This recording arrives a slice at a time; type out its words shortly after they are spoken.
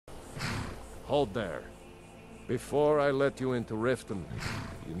Hold there. Before I let you into Riften,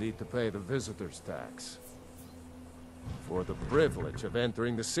 you need to pay the visitor's tax. For the privilege of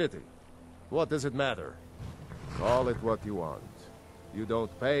entering the city. What does it matter? Call it what you want. You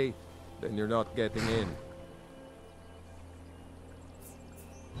don't pay, then you're not getting in.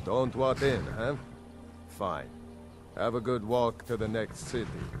 Don't want in, huh? Fine. Have a good walk to the next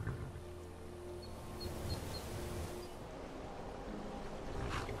city.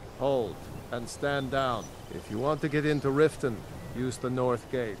 Hold, and stand down. If you want to get into Riften, use the north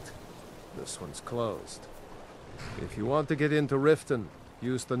gate. This one's closed. If you want to get into Riften,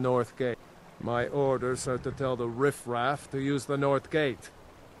 use the north gate. My orders are to tell the riffraff to use the north gate.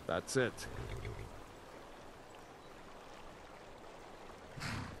 That's it.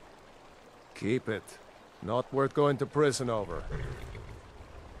 Keep it. Not worth going to prison over.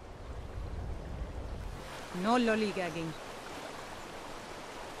 No lollygagging.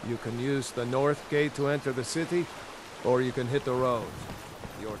 You can use the north gate to enter the city, or you can hit the road.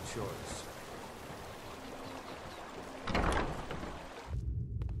 Your choice.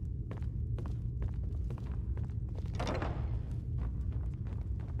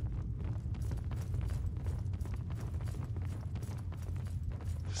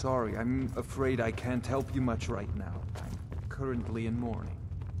 Sorry, I'm afraid I can't help you much right now. I'm currently in mourning.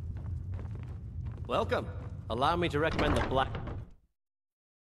 Welcome. Allow me to recommend the Black...